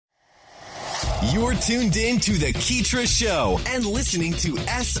You're tuned in to the KEETIRA Show and listening to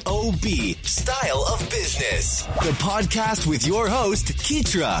SOB, Style of Business, the podcast with your host,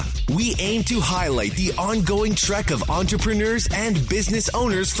 KEETIRA. We aim to highlight the ongoing trek of entrepreneurs and business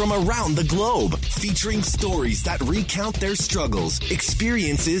owners from around the globe, featuring stories that recount their struggles,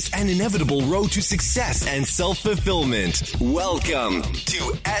 experiences, and inevitable road to success and self-fulfillment. Welcome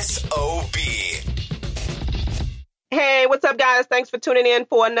to SOB. Hey, what's up, guys? Thanks for tuning in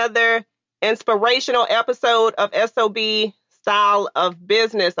for another inspirational episode of SOB Style of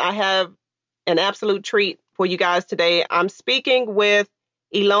Business. I have an absolute treat for you guys today. I'm speaking with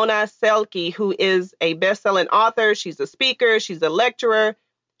Ilona Selke, who is a best-selling author. She's a speaker. She's a lecturer.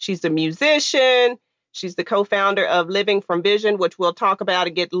 She's a musician. She's the co-founder of Living from Vision, which we'll talk about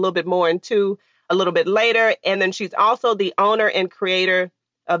and get a little bit more into a little bit later. And then she's also the owner and creator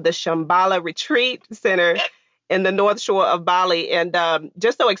of the Shambhala Retreat Center in the North Shore of Bali. And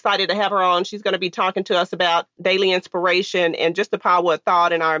just so excited to have her on. She's going to be talking to us about daily inspiration and just the power of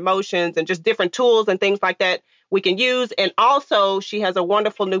thought and our emotions and just different tools and things like that we can use. And also, she has a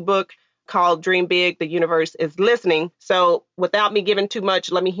wonderful new book called Dream Big, The Universe is Listening. So without me giving too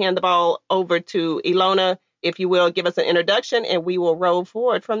much, let me hand the ball over to Ilona, if you will, give us an introduction, and we will roll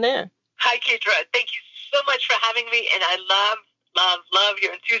forward from there. Hi, KEETIRA. Thank you so much for having me. And I love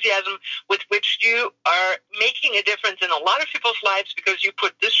your enthusiasm with which you are making a difference in a lot of people's lives, because you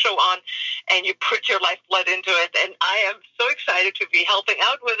put this show on and you put your lifeblood into it. And I am so excited to be helping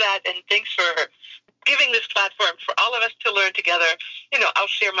out with that. And thanks for giving this platform for all of us to learn together. You know, I'll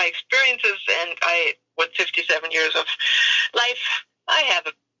share my experiences, and with 57 years of life, I have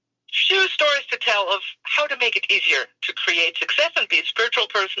a few stories to tell of how to make it easier to create success and be a spiritual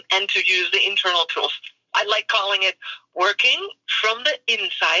person and to use the internal tools. I like calling it working from the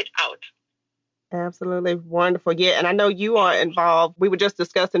inside out. Absolutely wonderful. Yeah. And I know you are involved. We were just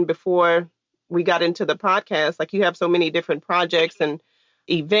discussing before we got into the podcast, like you have so many different projects and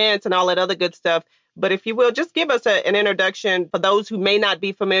events and all that other good stuff. But if you will, just give us an introduction for those who may not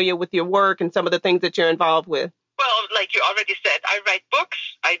be familiar with your work and some of the things that you're involved with. Well, like you already said, I write books.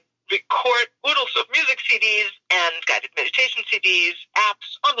 I record oodles of music CDs and guided meditation CDs,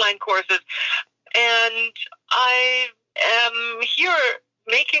 apps, online courses. And I am here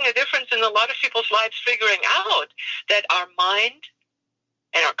making a difference in a lot of people's lives, figuring out that our mind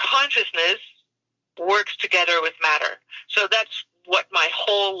and our consciousness works together with matter. So that's what my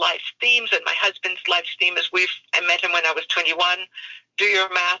whole life themes and my husband's life theme is. I met him when I was 21. Do your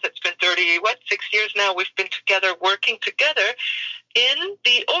math. It's been 6 years now. We've been together, working together in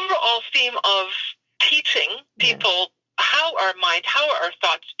the overall theme of teaching people how our mind, how our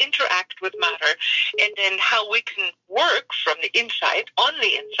thoughts interact with matter, and then how we can work from the inside, on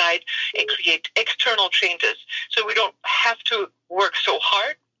the inside, and create external changes. So we don't have to work so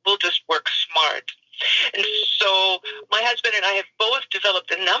hard. We'll just work smart. And so my husband and I have both developed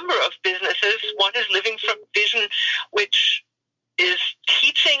a number of businesses. One is Living from Vision, which is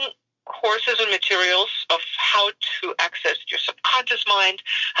teaching courses and materials of how to access your subconscious mind,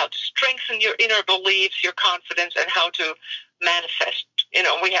 how to strengthen your inner beliefs, your confidence, and how to manifest. You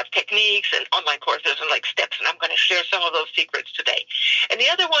know, we have techniques and online courses and like steps, and I'm going to share some of those secrets today. And the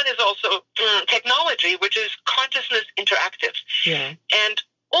other one is also technology, which is consciousness interactive. Yeah. And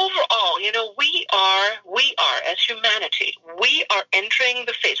overall, you know, we are as humanity, we are entering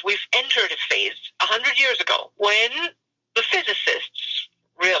the phase. We've entered a phase 100 years ago when the physicists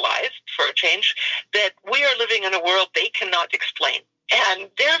realized, for a change, that we are living in a world they cannot explain. And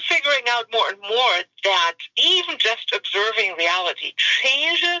they're figuring out more and more that even just observing reality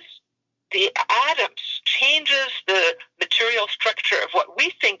changes the atoms, changes the material structure of what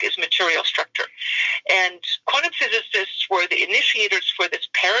we think is material structure. And quantum physicists were the initiators for this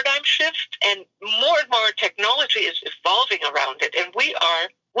paradigm shift, and more technology is evolving around it. And we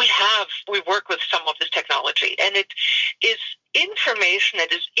work with some of this technology, and it is information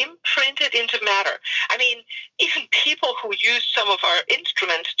that is imprinted into matter. I mean, even people who use some of our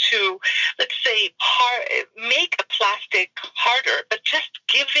instruments to, let's say, make a plastic harder, but just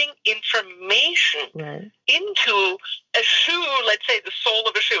giving information into a shoe, let's say the sole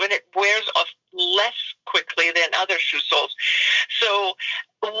of a shoe, and it wears off less quickly than other shoe soles. So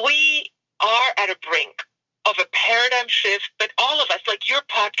we are at a brink of a paradigm shift, but all of us, like your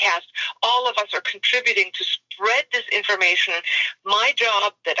podcast, all of us are contributing to spread this information. My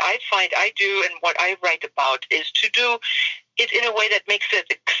job that I find I do and what I write about is to do it in a way that makes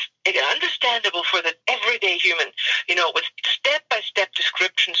it understandable for the everyday human, you know, with step-by-step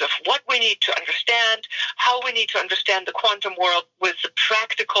descriptions of what we need to understand, how we need to understand the quantum world with the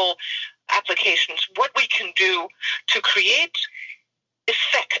practical applications, what we can do to create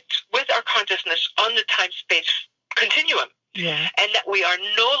effect with our consciousness consciousness on the time-space continuum. Yeah. And that we are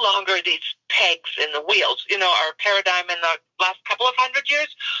no longer these pegs in the wheels. You know, our paradigm in the last couple of 100 years,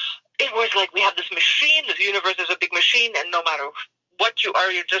 it was like we have this machine, the universe is a big machine, and no matter what you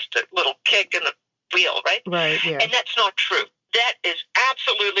are, you're just a little keg in the wheel, right? Right, yeah. And that's not true. That is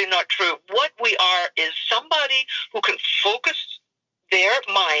absolutely not true. What we are is somebody who can focus their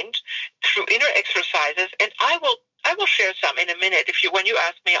mind through inner exercises, and I will share some in a minute. When you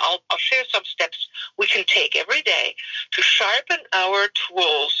ask me, I'll share some steps we can take every day to sharpen our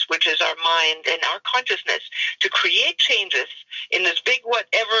tools, which is our mind and our consciousness, to create changes in this big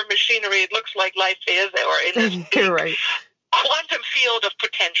whatever machinery it looks like life is, or in this big right. quantum field of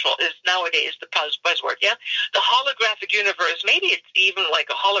potential is nowadays the buzzword, yeah? The holographic universe, maybe it's even like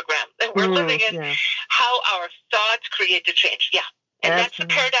a hologram that we're living in, how our thoughts create the change, yeah. And that's the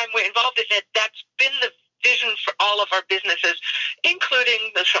paradigm we're involved in. That's been the vision for all of our businesses,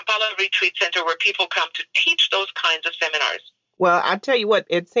 including the Shambhala Retreat Center, where people come to teach those kinds of seminars. Well, I tell you what,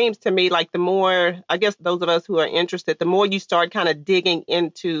 it seems to me like the more, I guess those of us who are interested, the more you start kind of digging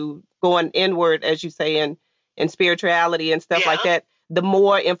into going inward, as you say, in spirituality and stuff like that, the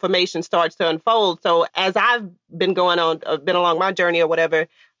more information starts to unfold. So as I've been been along my journey or whatever,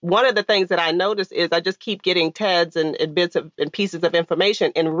 one of the things that I notice is I just keep getting tads and bits and pieces of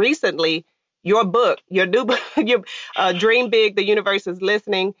information. And recently, your new book, Dream Big, The Universe is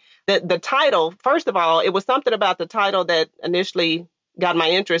Listening. The title, first of all, it was something about the title that initially got my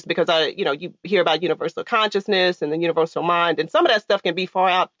interest because you hear about universal consciousness and the universal mind, and some of that stuff can be far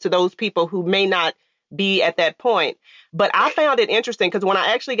out to those people who may not be at that point. But I found it interesting because when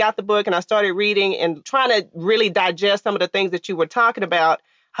I actually got the book and I started reading and trying to really digest some of the things that you were talking about,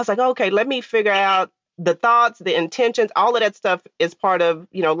 I was like, okay, let me figure out the thoughts, the intentions, all of that stuff is part of,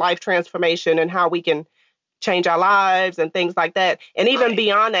 life transformation and how we can change our lives and things like that. And even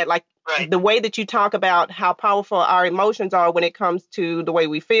beyond that, like the way that you talk about how powerful our emotions are when it comes to the way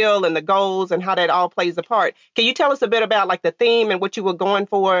we feel and the goals and how that all plays a part. Can you tell us a bit about like the theme and what you were going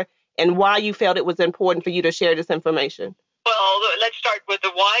for and why you felt it was important for you to share this information? Well, let's start with the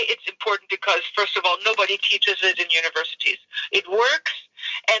why. It's important because, first of all, nobody teaches it in universities. It works,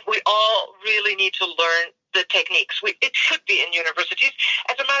 and we all really need to learn the techniques. It should be in universities.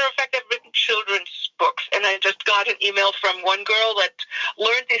 As a matter of fact, I've written children's books, and I just got an email from one girl that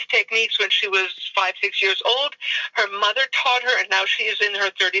learned these techniques when she was 5, 6 years old. Her mother taught her, and now she is in her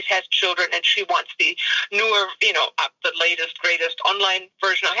 30s, has children, and she wants the newer, the latest, greatest online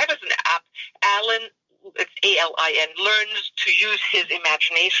version. I have as an app, Alan. It's ALIN, learns to use his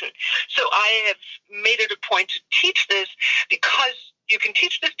imagination. So I have made it a point to teach this because you can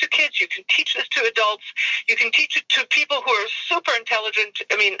teach this to kids, you can teach this to adults, you can teach it to people who are super intelligent.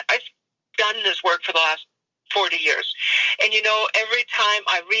 I mean, I've done this work for the last 40 years. And, every time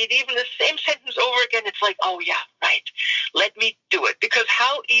I read even the same sentence over again, it's like, oh, yeah, right. Let me do it. Because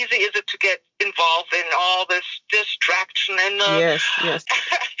how easy is it to get involved in all this distraction and yes.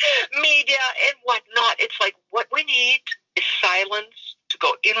 media and whatnot? It's like what we need is silence to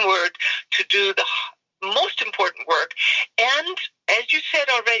go inward, to do the most important work. And as you said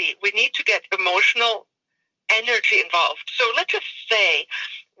already, we need to get emotional energy involved. So let's just say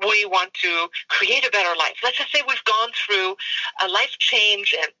we want to create a better life. Let's just say we've gone through a life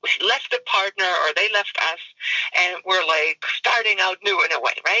change and we left a partner or they left us and we're like starting out new in a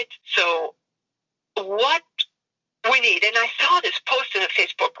way, right? So what we need, and I saw this post in a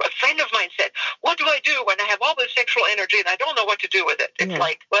Facebook, a friend of mine said, what do I do when I have all this sexual energy and I don't know what to do with it? It's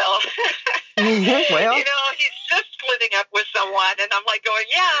like, well, he's just splitting up with someone. And I'm like going,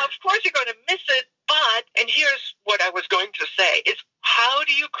 yeah, of course you're going to miss it. But, and here's what I was going to say, is how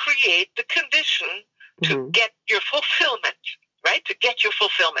do you create the condition to get your fulfillment, right? To get your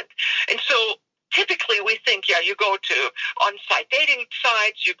fulfillment. And so typically we think, you go to on-site dating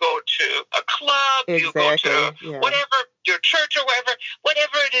sites, you go to a club, you go to whatever, your church or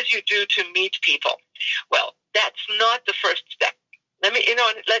whatever it is you do to meet people. Well, that's not the first step. Let me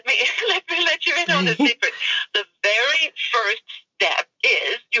let you in on the secret. The very first step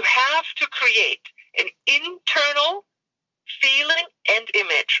is you have to create an internal feeling and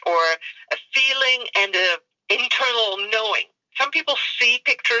image, or a feeling and an internal knowing. Some people see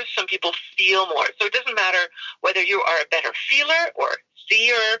pictures, some people feel more. So it doesn't matter whether you are a better feeler or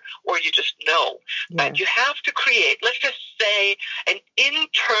seer or you just know. Yeah. But you have to create, let's just say, an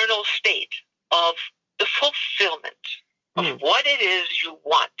internal state of the fulfillment of what it is you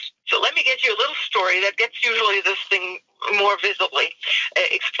want. So let me get you a little story that gets usually this thing more visibly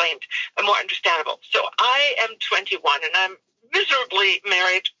explained, more understandable. So I am 21 and I'm miserably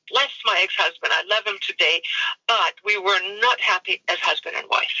married, bless my ex-husband. I love him today. But we were not happy as husband and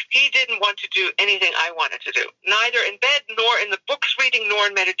wife. He didn't want to do anything I wanted to do, neither in bed nor in the books reading nor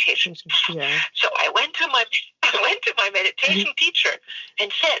in meditation. Yeah. So I went to my meditation teacher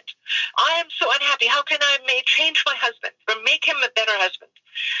and said, I am so unhappy. How can I change my husband or make him a better husband?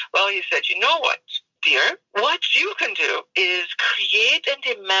 Well, he said, you know what, dear? What you can do is create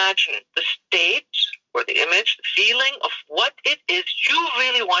and imagine the state or the image, the feeling of what it is you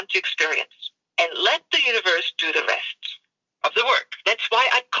really want to experience, and let the universe do the rest of the work. That's why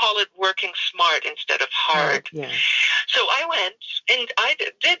I call it working smart instead of hard. Yeah. So I went and I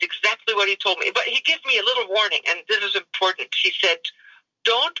did exactly what he told me, but he gave me a little warning, and this is important. He said,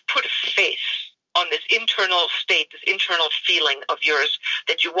 don't put a face on this internal state, this internal feeling of yours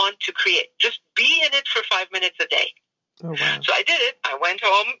that you want to create. Just be in it for 5 minutes a day. Oh, wow. So I did it. I went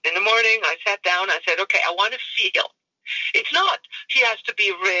home in the morning. I sat down. I said, okay, I want to feel. It's not he has to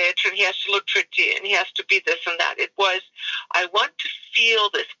be rich and he has to look pretty and he has to be this and that. It was, I want to feel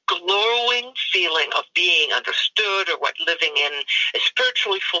this glowing feeling of being understood, or what living in a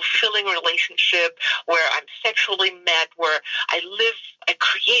spiritually fulfilling relationship where I'm sexually met, where I live a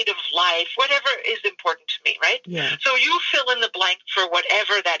creative life, whatever is important to me, right? Yeah. So you fill in the blank for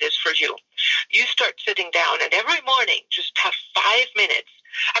whatever that is for you. You start sitting down, and every morning just have 5 minutes.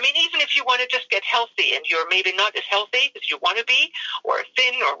 I mean, even if you want to just get healthy and you're maybe not as healthy as you want to be, or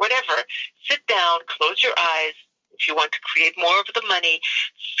thin or whatever, sit down, close your eyes. If you want to create more of the money,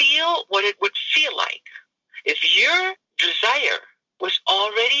 feel what it would feel like if your desire was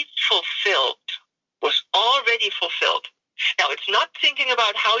already fulfilled. Now, it's not thinking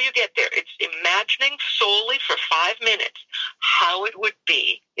about how you get there. It's imagining solely for 5 minutes how it would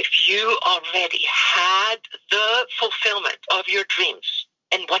be if you already had the fulfillment of your dreams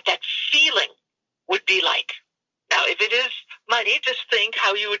and what that feeling would be like. Now, if it is money, just think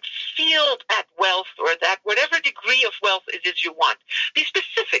how you would feel at wealth, or that whatever degree of wealth it is you want. Be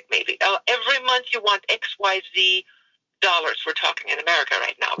specific, maybe. Every month you want X, Y, Z dollars. We're talking in America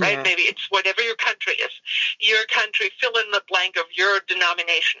right now, right? Yeah. Maybe it's whatever your country is. Your country, fill in the blank of your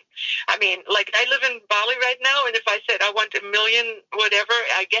denomination. I mean, like I live in Bali right now, and if I said I want 1 million, whatever,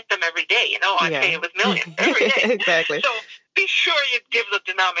 I get them every day. You know, I pay with millions every day. Exactly. So be sure you give the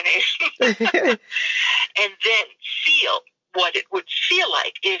denomination. And then feel what it would feel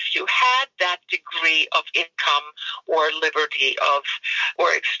like if you had that degree of income or liberty or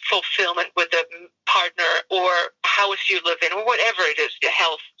fulfillment with a partner or house you live in or whatever it is, your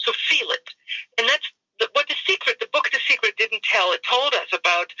health. So feel it. And that's what the book The Secret didn't tell. It told us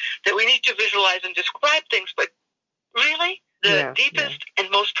about that we need to visualize and describe things, but really the deepest and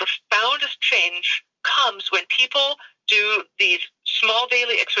most profoundest change comes when people do these small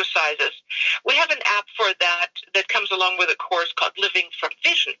daily exercises. We have an app for that comes along with a course called Living from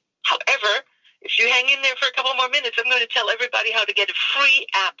Vision. However, if you hang in there for a couple more minutes, I'm going to tell everybody how to get a free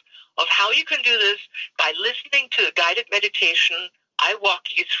app of how you can do this by listening to a guided meditation I walk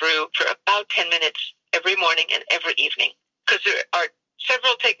you through for about 10 minutes every morning and every evening. Because there are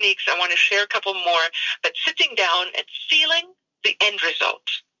several techniques. I want to share a couple more, but sitting down and feeling the end result.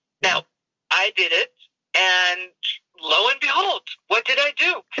 Now, I did it, and lo and behold, what did I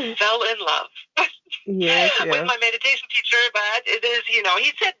do? I fell in love. Yes, with my meditation teacher, but it is, he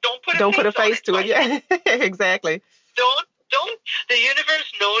said, don't put a face to on it. Yeah, exactly. Don't. The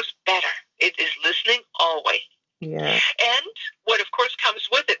universe knows better. It is listening always. Yeah. And what, of course, comes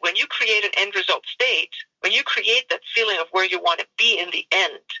with it, when you create an end result state, when you create that feeling of where you want to be in the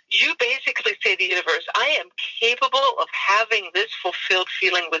end, you basically say to the universe, I am capable of having this fulfilled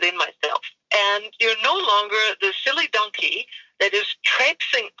feeling within myself. And you're no longer the silly donkey that is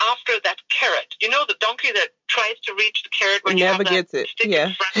traipsing after that carrot. You know, the donkey that tries to reach the carrot when never you have gets that it. stick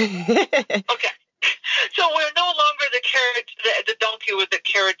Yeah. in front. Okay. So we're no longer the carrot, the donkey with the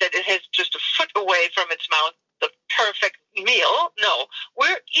carrot that it has just a foot away from its mouth, the perfect meal. No,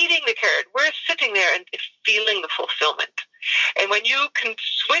 we're eating the carrot. We're sitting there and feeling the fulfillment. And when you can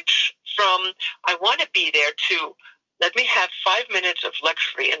switch from I want to be there to let me have 5 minutes of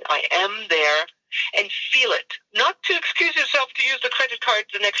luxury and I am there, and feel it. Not to excuse yourself to use the credit card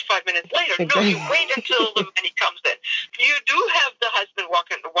the next 5 minutes later. No, you wait until the money comes in. You do have the husband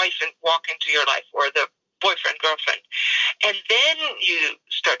the wife walk into your life, or the boyfriend, girlfriend. And then you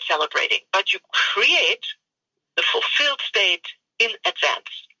start celebrating. But you create the fulfilled state in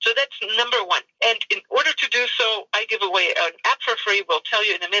advance. So that's number one. And in order to do so, I give away an app for free. We'll tell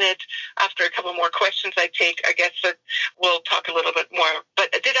you in a minute. After a couple more questions I take, I guess that we'll talk a little bit more.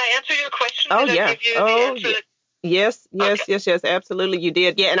 But did I answer your question? Oh, did yeah. I give you the answer? Yes, Okay. yes, yes, yes, absolutely. You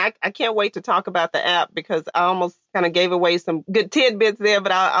did. Yeah, and I can't wait to talk about the app because I almost kind of gave away some good tidbits there,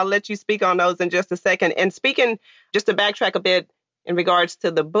 but I'll let you speak on those in just a second. And speaking, just to backtrack a bit in regards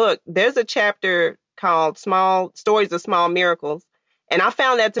to the book, there's a chapter called Small Stories of Small Miracles. And I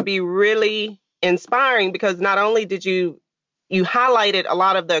found that to be really inspiring because not only did you highlighted a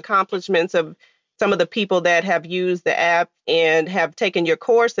lot of the accomplishments of some of the people that have used the app and have taken your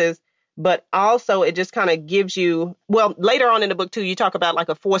courses, but also it just kind of gives you, well, later on in the book too, you talk about like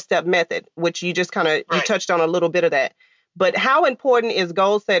a 4-step method, which you just kind of, you Right. touched on a little bit of that. But how important is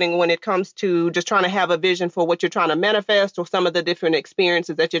goal setting when it comes to just trying to have a vision for what you're trying to manifest or some of the different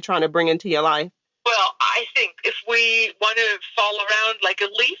experiences that you're trying to bring into your life? Well, I think if we want to fall around like a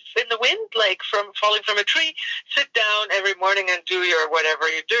leaf in the wind, like from falling from a tree, sit down every morning and do your whatever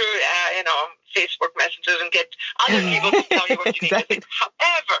you do, Facebook messages and get other people to tell you what you need to think.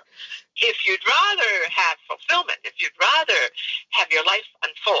 However, if you'd rather have fulfillment, if you'd rather have your life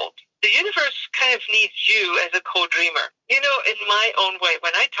unfold, the universe kind of needs you as a co-dreamer. In my own way,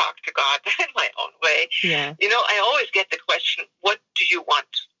 when I talk to God in my own way, Yeah. I always get the question, what do you want?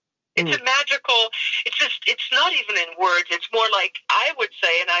 It's a magical, it's not even in words. It's more like, I would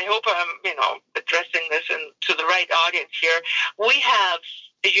say, and I hope I'm, addressing this to the right audience here, we have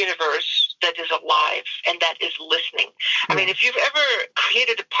a universe that is alive and that is listening. I mean, if you've ever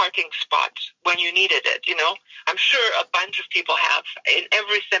created a parking spot when you needed it, I'm sure a bunch of people have. In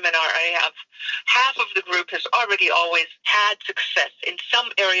every seminar I have, half of the group has already always had success in some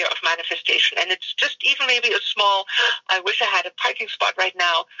area of manifestation. And it's just even maybe a small, I wish I had a parking spot right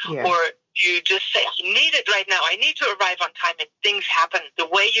now. Yeah. Or you just say, I need it right now. I need to arrive on time, and things happen the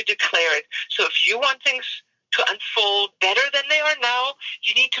way you declare it. So if you want things to unfold better than they are now,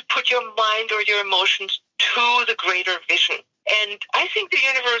 you need to put your mind or your emotions to the greater vision. And I think the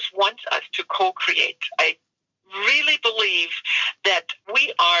universe wants us to co-create. I really believe that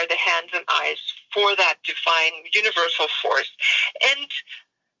we are the hands and eyes for that divine universal force. And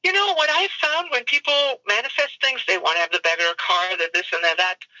what I found when people manifest things, they want to have the bigger car, the this and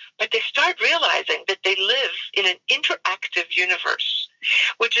that, but they start realizing that they live in an interactive universe,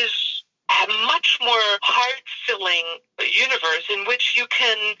 which is a much more heart-filling universe in which you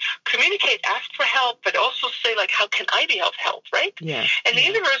can communicate, ask for help, but also say, like, how can I be of help, right? Yeah. And the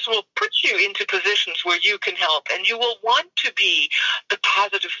universe will put you into positions where you can help, and you will want to be the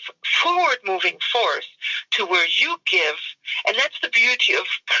positive, forward-moving force to where you give. And that's the beauty of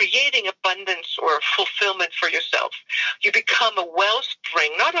creating abundance or fulfillment for yourself. You become a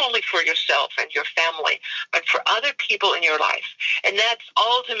wellspring, not only for yourself and your family, but for other people in your life. And that's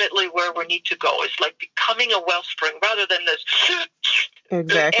ultimately where we need to go. It's like becoming a wellspring rather than this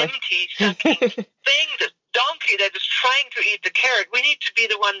empty, sucking thing, this donkey that is trying to eat the carrot. We need to be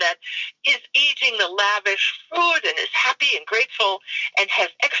the one that is eating the lavish food and is happy and grateful and has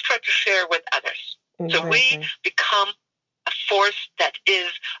extra to share with others. So we become a force that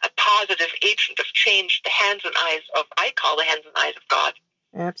is a positive agent of change, I call the hands and eyes of God.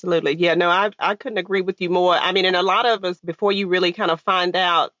 Absolutely. Yeah, no, I couldn't agree with you more. I mean, and a lot of us, before you really kind of find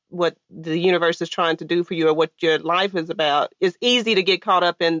out what the universe is trying to do for you or what your life is about, it's easy to get caught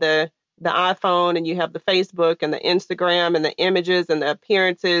up in the iPhone, and you have the Facebook and the Instagram and the images and the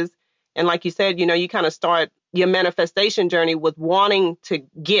appearances. And like you said, you kind of start your manifestation journey with wanting to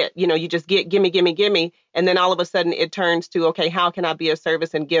get, you just get, gimme. And then all of a sudden it turns to, okay, how can I be of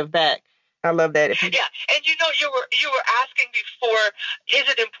service and give back? I love that. Yeah, and you were asking before, is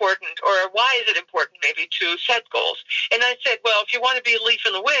it important, or why is it important maybe to set goals? And I said, well, if you want to be a leaf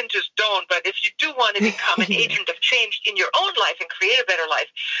in the wind, just don't. But if you do want to become an agent of change in your own life and create a better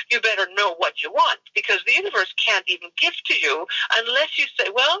life, you better know what you want, because the universe can't even give to you unless you say,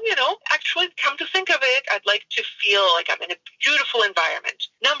 well, actually, come to think of it, I'd like to feel like I'm in a beautiful environment.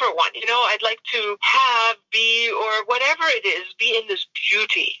 Number one, I'd like to be, or whatever it is, be in this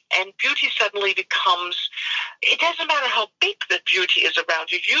beauty. And beauty suddenly becomes, it doesn't matter how big the beauty is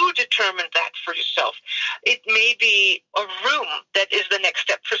around you. You determine that for yourself. It may be a room that is the next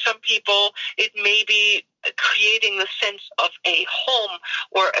step. For some people, it may be creating the sense of a home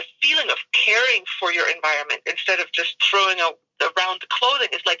or a feeling of caring for your environment instead of just throwing around the clothing.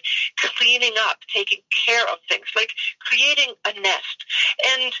 It's like cleaning up, taking care of things, like creating a nest.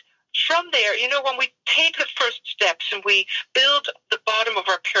 And from there, when we take the first steps and we build the bottom of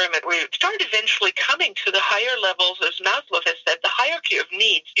our pyramid, we start eventually coming to the higher levels, as Maslow has said, the hierarchy of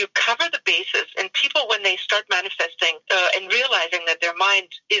needs. You cover the bases, and people, when they start manifesting and realizing that their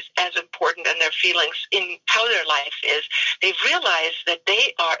mind is as important and their feelings in how their life is, they realize that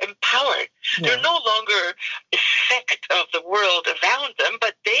they are empowered. Yeah. They're no longer effect of the world around them,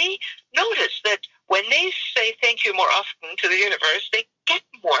 but they notice that when when they say thank you more often to the universe, they get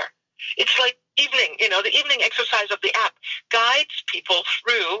more. It's like evening, the evening exercise of the app guides people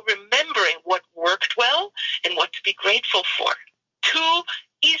through remembering what worked well and what to be grateful for. 2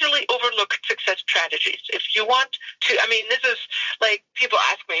 easily overlooked success strategies. If you want to, this is like people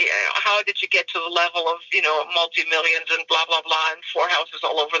ask me, how did you get to the level of, multi-millions and blah, blah, blah, and 4 houses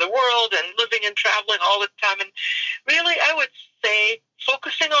all over the world and living and traveling all the time. And really, I would say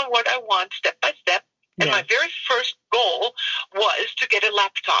focusing on what I want step by step. And my very first goal was to get a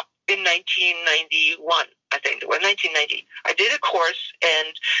laptop in 1991, I think. It was 1990. I did a course,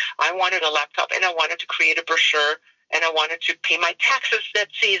 and I wanted a laptop, and I wanted to create a brochure, and I wanted to pay my taxes that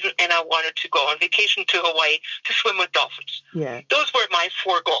season, and I wanted to go on vacation to Hawaii to swim with dolphins. Yeah. Those were my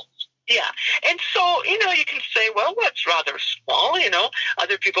 4 goals. Yeah. And so, you can say, well, that's rather small,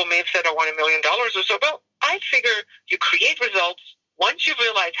 Other people may have said, I want $1 million or so. Well, I figure you create results. Once you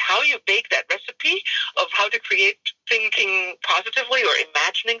realize how you bake that recipe of how to create thinking positively or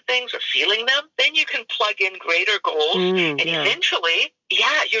imagining things or feeling them, then you can plug in greater goals. And eventually,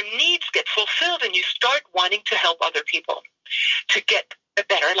 your needs get fulfilled and you start wanting to help other people to get a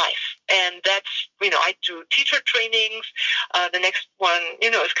better life. And that's, I do teacher trainings. The next one,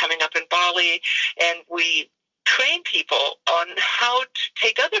 is coming up in Bali, and we train people on how to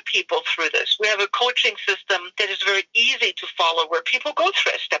take other people through this. We have a coaching system that is very easy to follow, where people go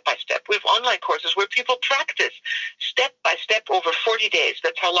through it step by step. We have online courses where people practice step by step over 40 days.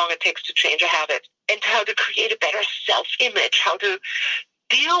 That's how long it takes to change a habit, and how to create a better self-image, how to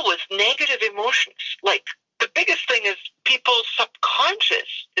deal with negative emotions. Like, the biggest thing is people's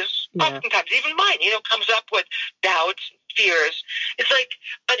subconscious is oftentimes, even mine, comes up with doubts, fears. It's like,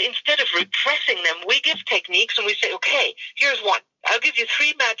 but instead of repressing them, we give techniques and we say, okay, here's one. I'll give you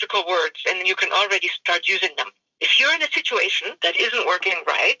 3 magical words, and then you can already start using them. If you're in a situation that isn't working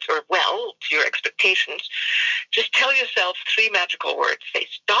right or well to your expectations, just tell yourself 3 magical words. Say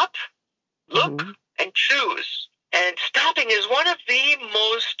stop, look, and choose. And stopping is one of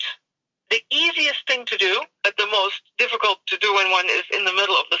the easiest thing to do, but the most difficult to do when one is in the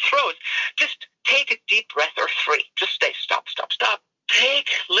middle of the throes. Just take a deep breath, or 3. Just say stop, stop, stop. Take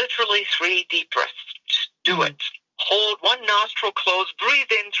literally 3 deep breaths. Just do it. Hold one nostril closed,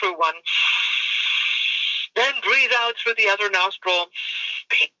 breathe in through one, then breathe out through the other nostril.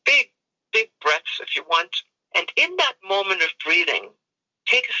 Big breaths if you want. And in that moment of breathing,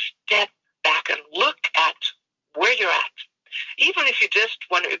 take a step back and look at where you're at. Even if you just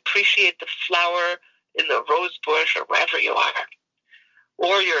want to appreciate the flower in the rose bush or wherever you are,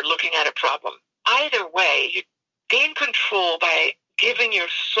 or you're looking at a problem. Either way, you gain control by giving your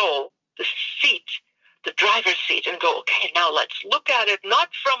soul the seat, the driver's seat, and go, okay, now let's look at it, not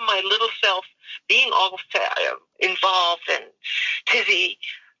from my little self being all involved and tizzy.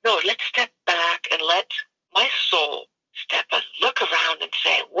 No, let's step back and let my soul step and look around and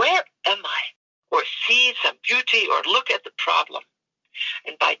say, where am I? Or see some beauty, or look at the problem.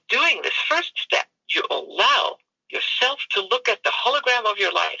 And by doing this first step, you allow yourself to look at the hologram of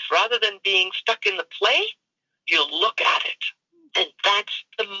your life. Rather than being stuck in the play, you look at it. And that's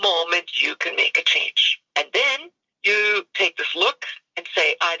the moment you can make a change. And then you take this look and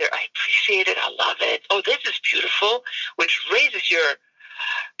say, either I appreciate it, I love it, oh, this is beautiful, which raises your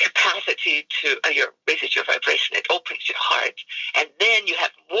capacity to raises your vibration. It opens your heart, and then you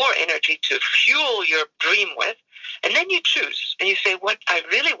have more energy to fuel your dream with. And then you choose, and you say, what I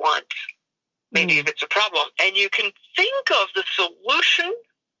really want, maybe if it's a problem, and you can think of the solution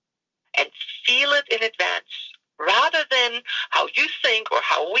and feel it in advance, rather than how you think or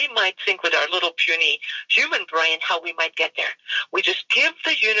how we might think with our little puny human brain, how we might get there. We just give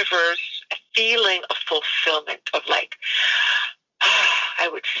the universe a feeling of fulfillment, of like, I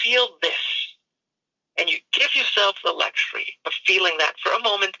would feel this. And you give yourself the luxury of feeling that for a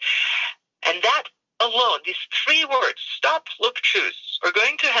moment. And that alone, these 3 words, stop, look, choose, are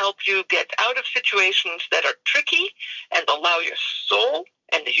going to help you get out of situations that are tricky and allow your soul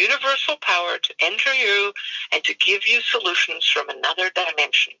and the universal power to enter you and to give you solutions from another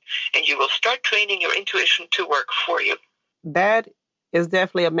dimension. And you will start training your intuition to work for you. That is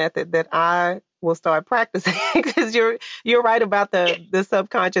definitely a method that I will start practicing, because you're right about the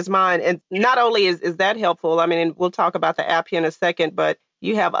subconscious mind. And not only is that helpful, I mean, and we'll talk about the app here in a second, but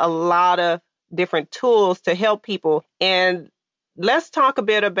you have a lot of different tools to help people. And let's talk a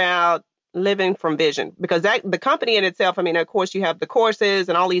bit about living from vision, because the company in itself, I mean, of course, you have the courses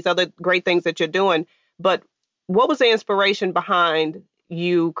and all these other great things that you're doing. But what was the inspiration behind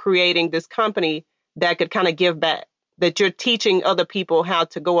you creating this company that could kind of give back, that you're teaching other people how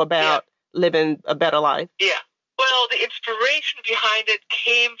to go about living a better life? Yeah. Well, the inspiration behind it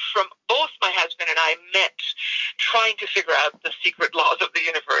came from both my husband and I met trying to figure out the secret laws of the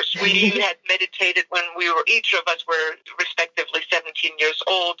universe. We had meditated when each of us were respectively 17 years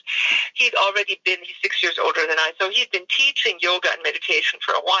old. He's 6 years older than I, so he'd been teaching yoga and meditation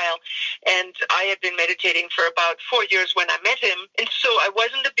for a while, and I had been meditating for about 4 years when I met him. And so I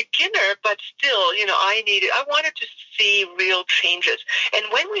wasn't a beginner, but still, I wanted to see real changes. And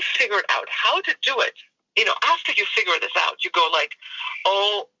when we figured out how to do it, after you figure this out, you go like,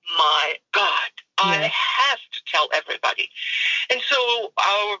 oh my God, I have to tell everybody. And so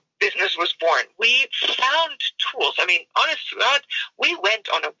our business was born. We found tools. I mean, honest to God, we went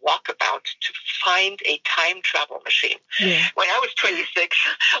on a walkabout to find a time travel machine. Yeah. When I was 26,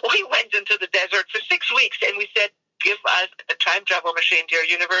 we went into the desert for 6 weeks and we said, give us a time travel machine, dear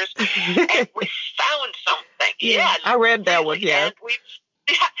universe. And we found something. Yeah, I read that one, yeah.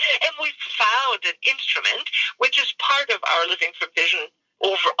 And we found an instrument, which is part of our Living from Vision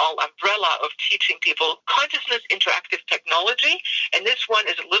overall umbrella of teaching people consciousness interactive technology. And this one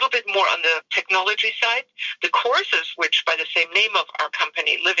is a little bit more on the technology side. The courses, which by the same name of our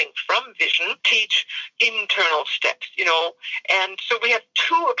company, Living from Vision, teach internal steps, And so we have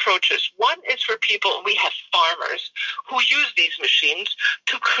two approaches. One is for people, we have farmers who use these machines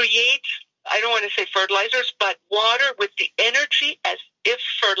to create, I don't want to say fertilizers, but water with the energy as if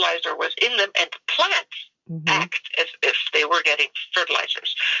fertilizer was in them, and the plants act as if they were getting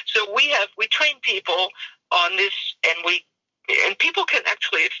fertilizers. So we train people on this, and people can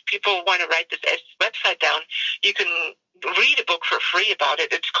actually, if people want to write this website down, you can read a book for free about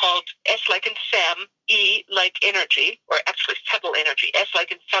it. It's called S like in Sam, E like energy, or actually subtle energy. S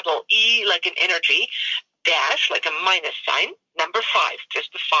like in subtle, E like in energy, dash like a minus sign, number 5,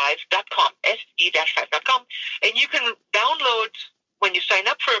 just the 5.com, SE-5.com. And you can download, when you sign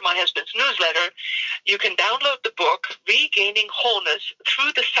up for my husband's newsletter, you can download the book, Regaining Wholeness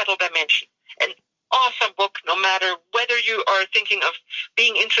Through the Subtle Dimension. An awesome book, no matter whether you are thinking of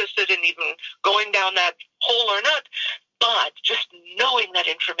being interested in even going down that hole or not. But just knowing that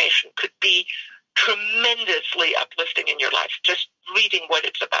information could be tremendously uplifting in your life, just reading what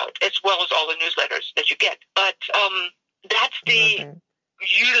it's about, as well as all the newsletters that you get. But that's the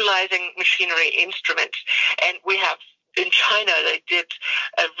utilizing machinery instruments. And we have, in China, they did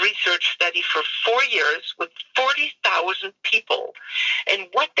a research study for 4 years with 40,000 people. And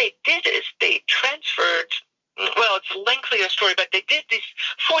what they did is they transferred, well, it's a lengthier story, but they did these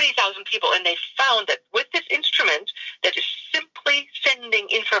 40,000 people, and they found that with this instrument that is simply sending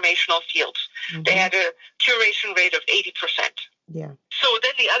informational fields, they had a curation rate of 80%. Yeah. So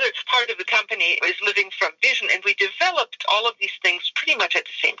then the other part of the company is Living from Vision, and we developed all of these things pretty much at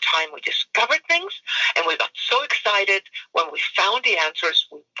the same time. We discovered things, and we got so excited when we found the answers.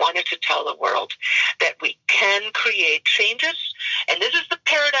 We wanted to tell the world that we can create changes, and this is the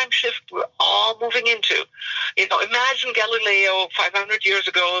paradigm shift we're all moving into. Imagine Galileo 500 years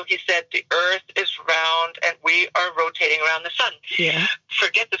ago. He said the Earth is round, and we are rotating around the sun. Yeah.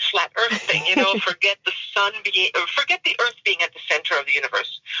 Forget the flat Earth thing. Forget the sun forget the Earth being at the center of the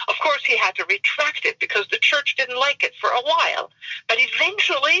universe. Of course, he had to retract it because the church didn't like it for a while. But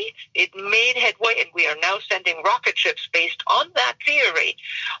eventually, it made headway, and we are now sending rocket ships based on that theory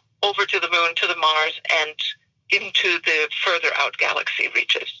over to the moon, to the Mars, and into the further out galaxy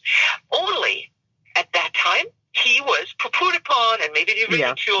reaches. Only at that time, he was poo-pooed upon, and maybe they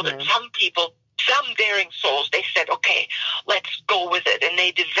ridiculed, and some people, some daring souls, they said, okay, let's go with it. And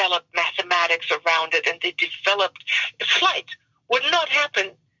they developed mathematics around it, and they developed flight. Would not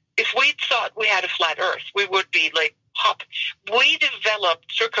happen if we thought we had a flat Earth. We would be like hop. We developed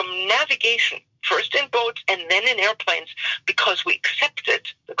circumnavigation, first in boats and then in airplanes, because we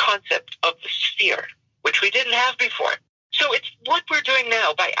accepted the concept of the sphere, which we didn't have before. So it's what we're doing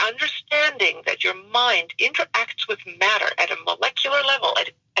now by understanding that your mind interacts with matter at a molecular level, at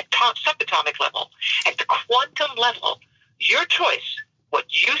a subatomic level, at the quantum level. Your choice, what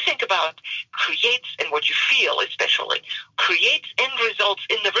you think about, creates, and what you feel especially, creates end results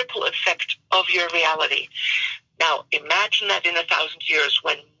in the ripple effect of your reality. Now, imagine that in 1,000 years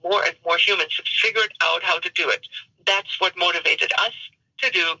when more and more humans have figured out how to do it. That's what motivated us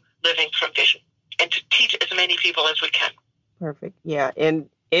to do Living from Vision, and to teach as many people as we can. Perfect. Yeah. And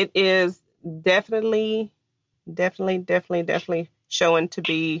it is definitely showing to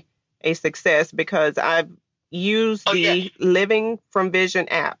be a success, because I've used the Living from Vision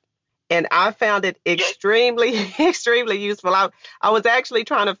app, and I found it extremely useful. I was actually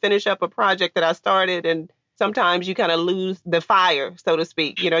trying to finish up a project that I started, and sometimes you kind of lose the fire, so to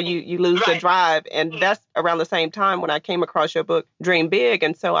speak. You lose the drive. And that's around the same time when I came across your book, Dream Big.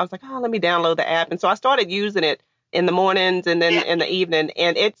 And so I was like, let me download the app. And so I started using it in the mornings and then Yeah. in the evening.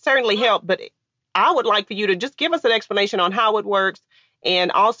 And it certainly helped. But I would like for you to just give us an explanation on how it works.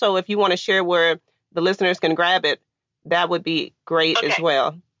 And also, if you want to share where the listeners can grab it, that would be great as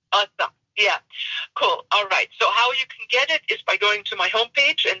well. Awesome. Yeah. Cool. All right. So how you can get it is by going to my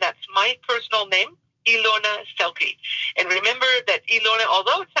homepage, and that's my personal name, Ilona Selke. And remember that Ilona,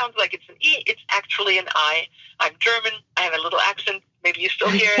 although it sounds like it's an E, it's actually an I. I'm German. I have a little accent. Maybe you still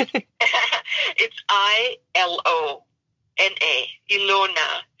hear it. It's Ilona.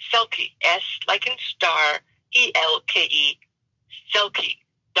 Ilona Selke. S like in star, ELKE,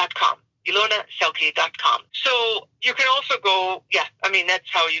 Selke.com. IlonaSelke.com. So you can also go, that's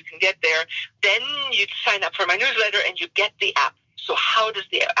how you can get there. Then you sign up for my newsletter and you get the app. So how does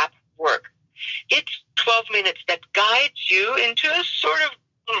the app work? It's 12 minutes that guides you into a sort of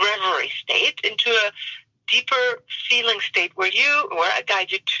reverie state, into a deeper feeling state where I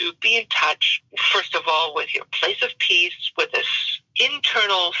guide you to be in touch, first of all, with your place of peace, with this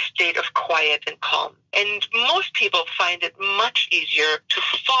internal state of quiet and calm. And most people find it much easier to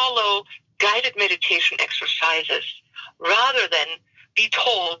follow guided meditation exercises rather than be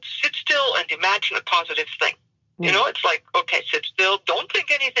told, sit still and imagine a positive thing. You know, it's like, okay, sit still, don't think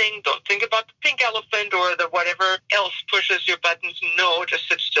anything, don't think about the pink elephant or the whatever else pushes your buttons. No, just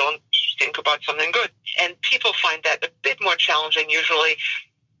sit still and think about something good. And people find that a bit more challenging usually.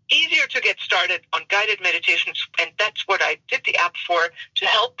 Easier to get started on guided meditations, and that's what I did the app for, to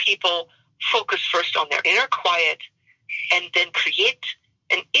help people focus first on their inner quiet and then create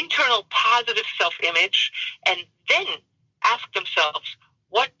an internal positive self-image, and then ask themselves,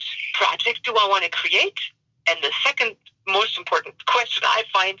 what project do I want to create? And the second most important question I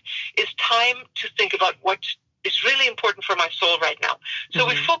find is time to think about what is really important for my soul right now. So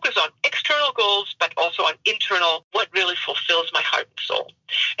we focus on external goals, but also on internal, what really fulfills my heart and soul.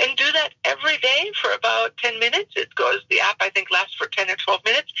 And do that every day for about 10 minutes. The app, I think, lasts for 10 or 12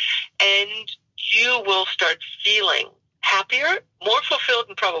 minutes. And you will start feeling happier, more fulfilled,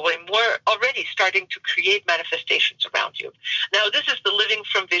 and probably more already starting to create manifestations around you. Now, this is the Living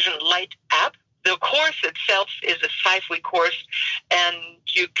from Vision Light app. The course itself is a 5-week course, and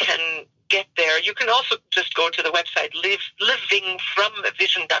you can get there. You can also just go to the website,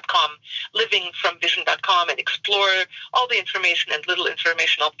 livingfromvision.com, and explore all the information and little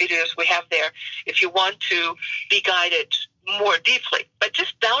informational videos we have there if you want to be guided more deeply. But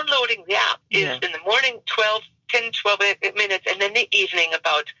just downloading the app is in the morning, 10, 12 minutes, and then the evening,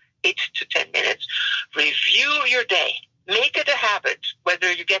 about 8 to 10 minutes. Review your day. Make it a habit,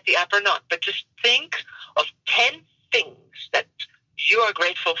 whether you get the app or not, but just think of 10 things that you are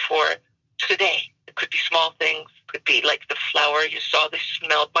grateful for today. It could be small things. It could be like the flower you saw. They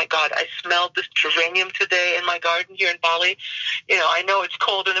smelled, my God, I smelled this geranium today in my garden here in Bali. You know, I know it's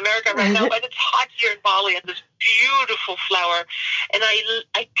cold in America right now, but it's hot here in Bali, and this beautiful flower. And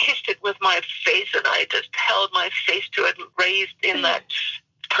I kissed it with my face, and I just held my face to it, raised in that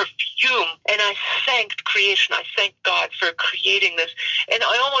perfume, and I thanked creation. I thanked God for creating this, and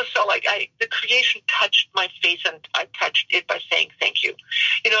I almost felt like the creation touched my face, and I touched it by saying thank you.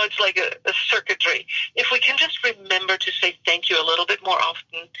 You know, it's like a circuitry. If we can just remember to say thank you a little bit more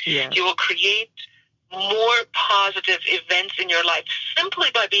often, you will create more positive events in your life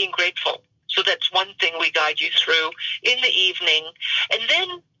simply by being grateful. So that's one thing we guide you through in the evening. And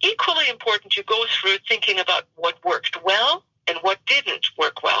then equally important, you go through thinking about what worked well and what didn't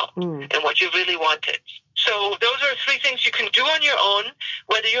work well, and what you really wanted. So those are 3 things you can do on your own,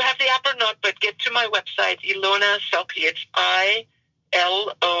 whether you have the app or not, but get to my website, Ilona Selke. It's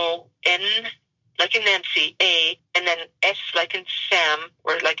ILON, like in Nancy, A, and then S like in Sam,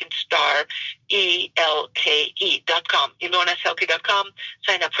 or like in star, ELKE.com, IlonaSelke.com.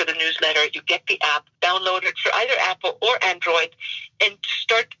 Sign up for the newsletter. You get the app, download it for either Apple or Android, and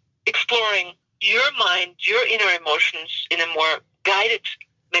start exploring your mind, your inner emotions in a more guided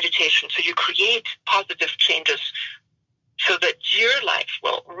meditation, so you create positive changes so that your life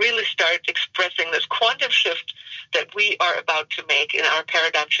will really start expressing this quantum shift that we are about to make in our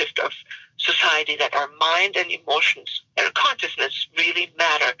paradigm shift of society, that our mind and emotions and our consciousness really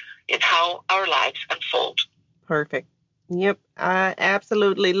matter in how our lives unfold. Perfect. Yep, I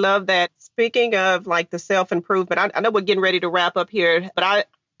absolutely love that. Speaking of like the self-improvement, I know we're getting ready to wrap up here, but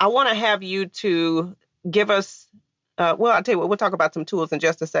I want to have you to give us, I'll tell you what, we'll talk about some tools in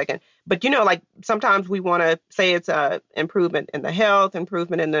just a second. But, you know, like sometimes we want to say it's improvement in the health,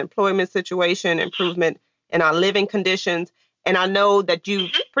 improvement in the employment situation, improvement in our living conditions. And I know that you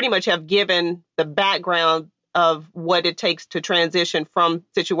pretty much have given the background of what it takes to transition from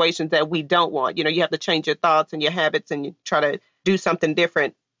situations that we don't want. You know, you have to change your thoughts and your habits, and you try to do something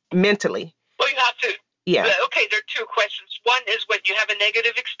different mentally. Well, you have to. Yeah. Okay, there are two questions. One is when you have a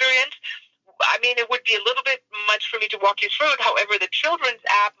negative experience. I mean, it would be a little bit much for me to walk you through it. However, the children's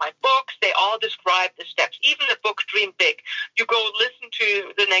app, my books, they all describe the steps. Even the book Dream Big. You go listen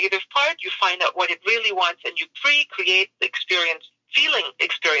to the negative part, you find out what it really wants, and you pre-create the feeling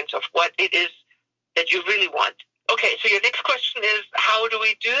experience of what it is that you really want. Okay, so your next question is, how do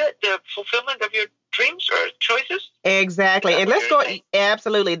we do it? The fulfillment of your dreams or choices? Exactly. And let's go.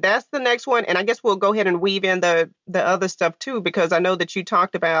 Absolutely. That's the next one. And I guess we'll go ahead and weave in the other stuff too, because I know that you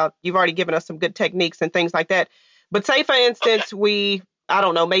talked about, you've already given us some good techniques and things like that. But say, for instance, I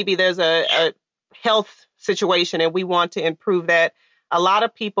don't know, maybe there's a health situation and we want to improve that. A lot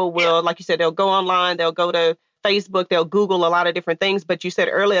of people will, like you said, they'll go online, they'll go to Facebook, they'll Google a lot of different things. But you said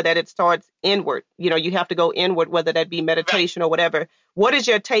earlier that it starts inward. You have to go inward, whether that be meditation or whatever. What is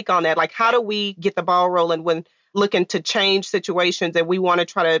your take on that? Like, how do we get the ball rolling when looking to change situations and we want to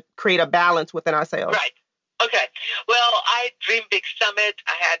try to create a balance within ourselves? Right. Okay. Well, I Dream Big Summit.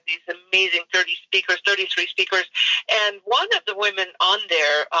 I had these amazing 33 speakers. And one of the women on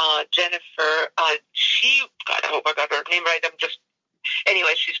there, Jennifer, God, I hope I got her name right. Anyway,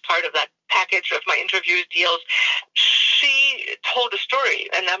 she's part of that package of my interviews deals. She told a story,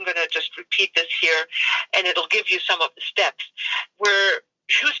 and I'm going to just repeat this here, and it'll give you some of the steps, where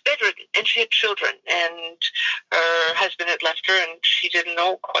she was bedridden and she had children, and her husband had left her, and she didn't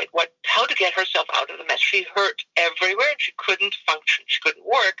know quite how to get herself out of the mess. She hurt everywhere, and she couldn't function. She couldn't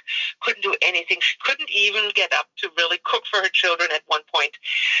work, couldn't do anything. She couldn't even get up to really cook for her children at one point.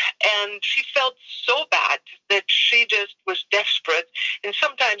 And she felt so bad that she just was desperate. And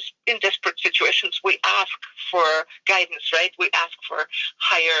sometimes in desperate situations, we ask for guidance, right? We ask for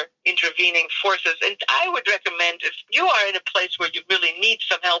higher intervening forces. And I would recommend, if you are in a place where you really need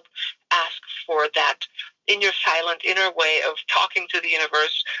some help, ask for that in your silent inner way of talking to the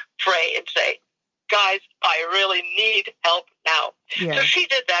universe. Pray and say, guys, I really need help now. Yeah. So she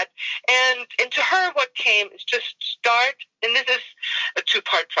did that. And to her, what came is just start, and this is a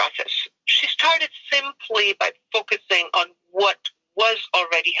two-part process. She started simply by focusing on what was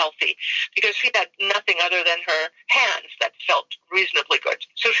already healthy, because she had nothing other than her hands that felt reasonably good.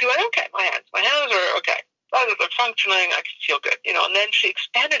 So she went, okay, my hands are okay. They're functioning, I can feel good, and then she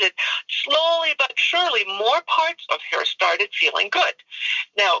expanded it slowly but surely. More parts of her started feeling good.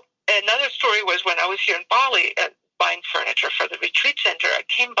 Now, another story was when I was here in Bali buying furniture for the retreat center. I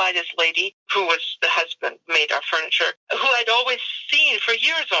came by this lady who was the husband, made our furniture, who I'd always seen for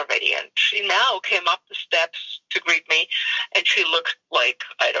years already. And she now came up the steps to greet me, and she looked like,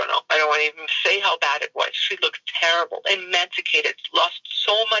 I don't know, I don't want to even say how bad it was. She looked terrible, emaciated, lost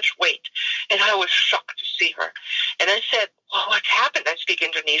so much weight. And I was shocked to see her. And I said, well, what happened? I speak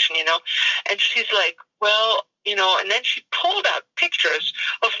Indonesian, And she's like, well, and then she pulled out pictures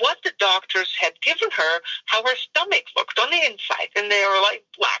of what the doctors had given her, how her stomach looked on the inside. And they were like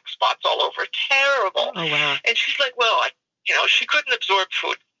black spots all over, terrible. Oh, wow. And she's like, well, she couldn't absorb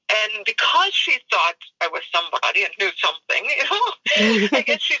food. And because she thought I was somebody and knew something, I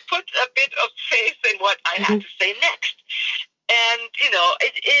guess she put a bit of faith in what I had to say next. And,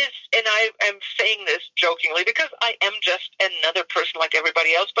 it is, and I am saying this jokingly because I am just another person like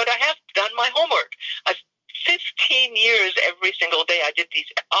everybody else, but I have done my homework. 15 years every single day I did these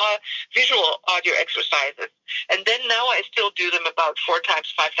visual audio exercises. And then now I still do them about 5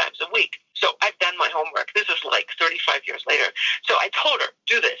 times a week. So I've done my homework. This is like 35 years later. So I told her,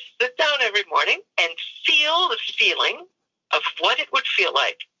 do this. Sit down every morning and feel the feeling of what it would feel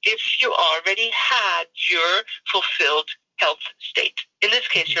like if you already had your fulfilled health state. In this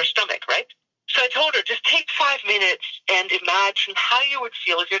case, your stomach, right? So I told her, just take 5 minutes and imagine how you would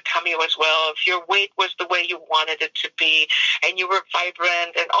feel if your tummy was well, if your weight was the way you wanted it to be, and you were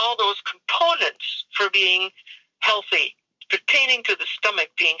vibrant, and all those components for being healthy, pertaining to the stomach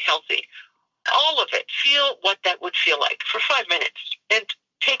being healthy. All of it. Feel what that would feel like for 5 minutes and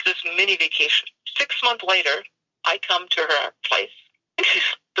take this mini vacation. 6 months later, I come to her place, and she's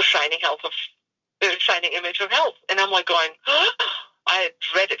the shining image of health. And I'm like going, I had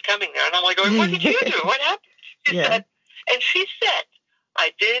read it coming there. And I'm like going, what did you do? What happened? She said,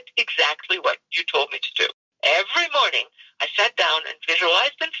 I did exactly what you told me to do. Every morning, I sat down and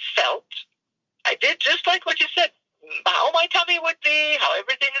visualized and felt. I did just like what you said, how my tummy would be, how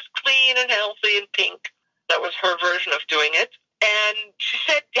everything is clean and healthy and pink. That was her version of doing it. And she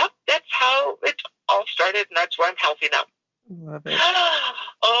said, yep, that's how it all started, and that's why I'm healthy now. Love it.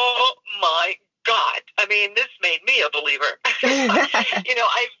 Oh, my God. I mean, this made me a believer.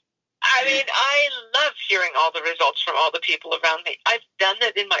 I mean, I love hearing all the results from all the people around me. I've done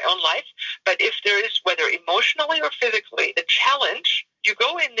that in my own life, but if there is, whether emotionally or physically, a challenge, you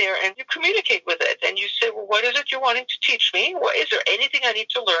go in there and you communicate with it, and you say, well, what is it you're wanting to teach me? What, is there anything I need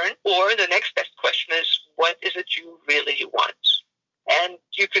to learn? Or the next best question is, what is it you really want? And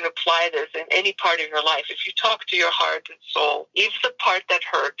you can apply this in any part of your life. If you talk to your heart and soul, even the part that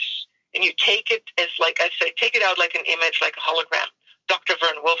hurts, and you take it as, like I say, take it out like an image, like a hologram. Dr.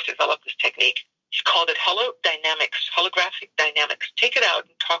 Vern Wolf developed this technique. He called it holographic dynamics. Take it out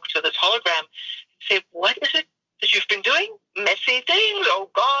and talk to this hologram and say, what is it that you've been doing? Messy things, oh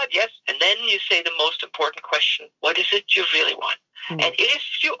God, yes. And then you say the most important question, what is it you really want? Mm-hmm. And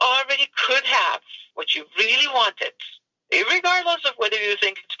if you already could have what you really wanted, regardless of whether you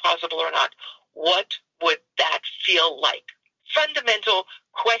think it's possible or not, what would that feel like? Fundamental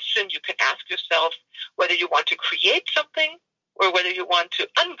question you can ask yourself, whether you want to create something or whether you want to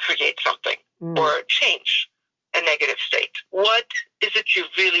uncreate something or change a negative state. What is it you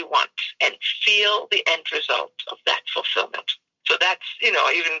really want? And feel the end result of that fulfillment. So that's,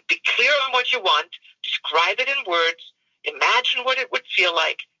 even be clear on what you want, describe it in words, imagine what it would feel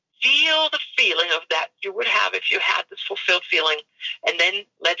like, feel the feeling of that you would have if you had this fulfilled feeling, and then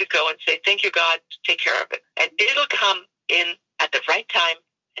let it go and say, thank you, God, take care of it. And it'll come in at the right time,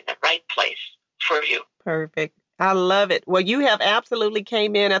 in the right place for you. Perfect. I love it. Well, you have absolutely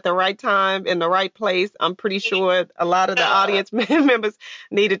came in at the right time, in the right place. I'm pretty sure a lot of the audience members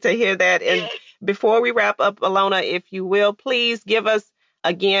needed to hear that. And before we wrap up, Ilona, if you will, please give us,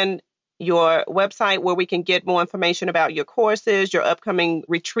 again, your website where we can get more information about your courses, your upcoming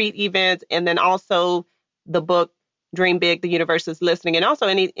retreat events, and then also the book, Dream Big, The Universe is Listening, and also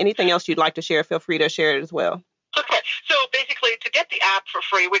anything else you'd like to share. Feel free to share it as well. Okay. So basically, to get the app for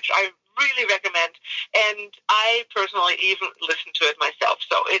free, which I really recommend, and I personally even listen to it myself,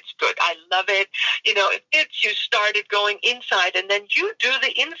 so it's good. I love it. It gets you started going inside, and then you do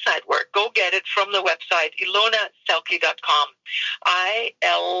the inside work. Go get it from the website, ilonaselke.com.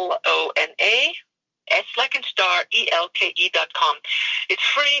 ILONA, S like in star, ELKE.com. It's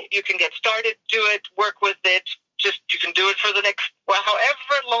free. You can get started, do it, work with it. You can do it for the next,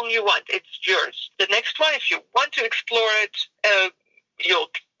 however long you want. It's yours. The next one, if you want to explore it,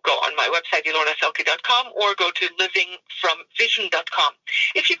 you'll go on my website, ilonaselke.com, or go to livingfromvision.com.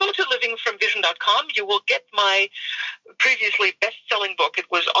 If you go to livingfromvision.com, you will get my previously best-selling book. It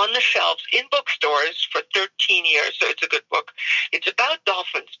was on the shelves in bookstores for 13 years, so it's a good book. It's about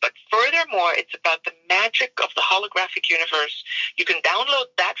dolphins, but furthermore, it's about the magic of the holographic universe. You can download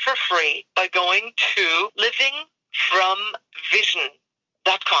that for free by going to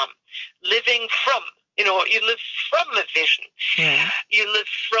livingfromvision.com. Living from. You live from a vision. Yeah. You live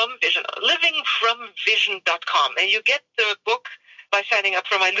from vision. Livingfromvision.com. And you get the book by signing up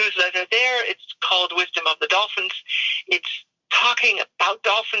for my newsletter there. It's called Wisdom of the Dolphins. It's talking about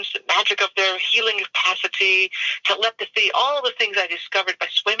dolphins, the magic of their healing capacity, telepathy, all the things I discovered by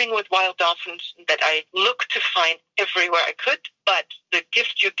swimming with wild dolphins that I look to find everywhere I could. But the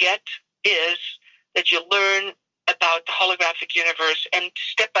gift you get is that you learn about the holographic universe and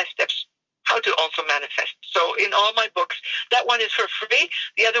step-by-step how to also manifest. So in all my books, that one is for free.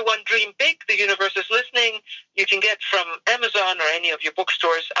 The other one, Dream Big, The Universe is Listening, you can get from Amazon or any of your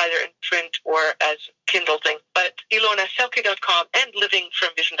bookstores, either in print or as Kindle thing. But ilonaselke.com and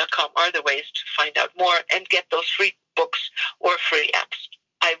livingfromvision.com are the ways to find out more and get those free books or free apps.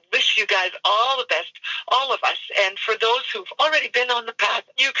 I wish you guys all the best, all of us. And for those who've already been on the path,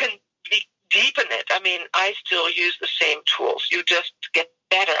 you can deepen it. I mean, I still use the same tools. You just get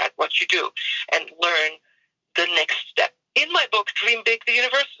better at what you do and learn the next step. In my book, Dream Big, The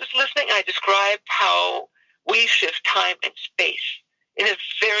Universe is Listening, I describe how we shift time and space in a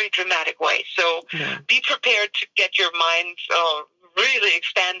very dramatic way. So be prepared to get your mind really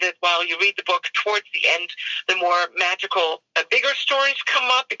expanded while you read the book. Towards the end, the more magical, bigger stories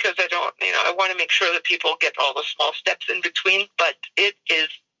come up, because I want to make sure that people get all the small steps in between. But it is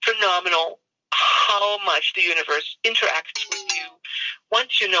phenomenal how much the universe interacts with you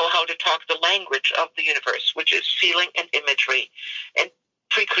once you know how to talk the language of the universe, which is feeling and imagery, and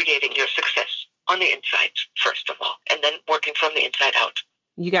pre-creating your success on the inside, first of all, and then working from the inside out.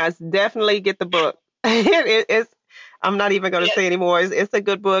 You guys definitely get the book. I'm not even going to say anymore. It's a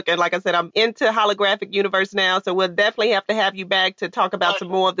good book. And like I said, I'm into holographic universe now. So we'll definitely have to have you back to talk about some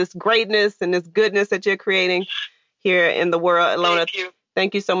more of this greatness and this goodness that you're creating here in the world. Ilona,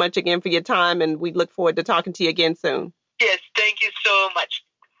 thank you so much again for your time. And we look forward to talking to you again soon. Yes, thank you so much.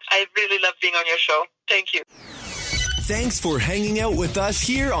 I really love being on your show. Thank you. Thanks for hanging out with us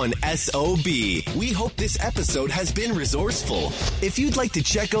here on SOB. We hope this episode has been resourceful. If you'd like to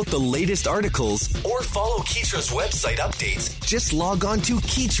check out the latest articles or follow KEETIRA's website updates, just log on to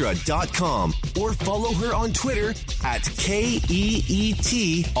KEETIRA.com or follow her on Twitter at KEETIRA.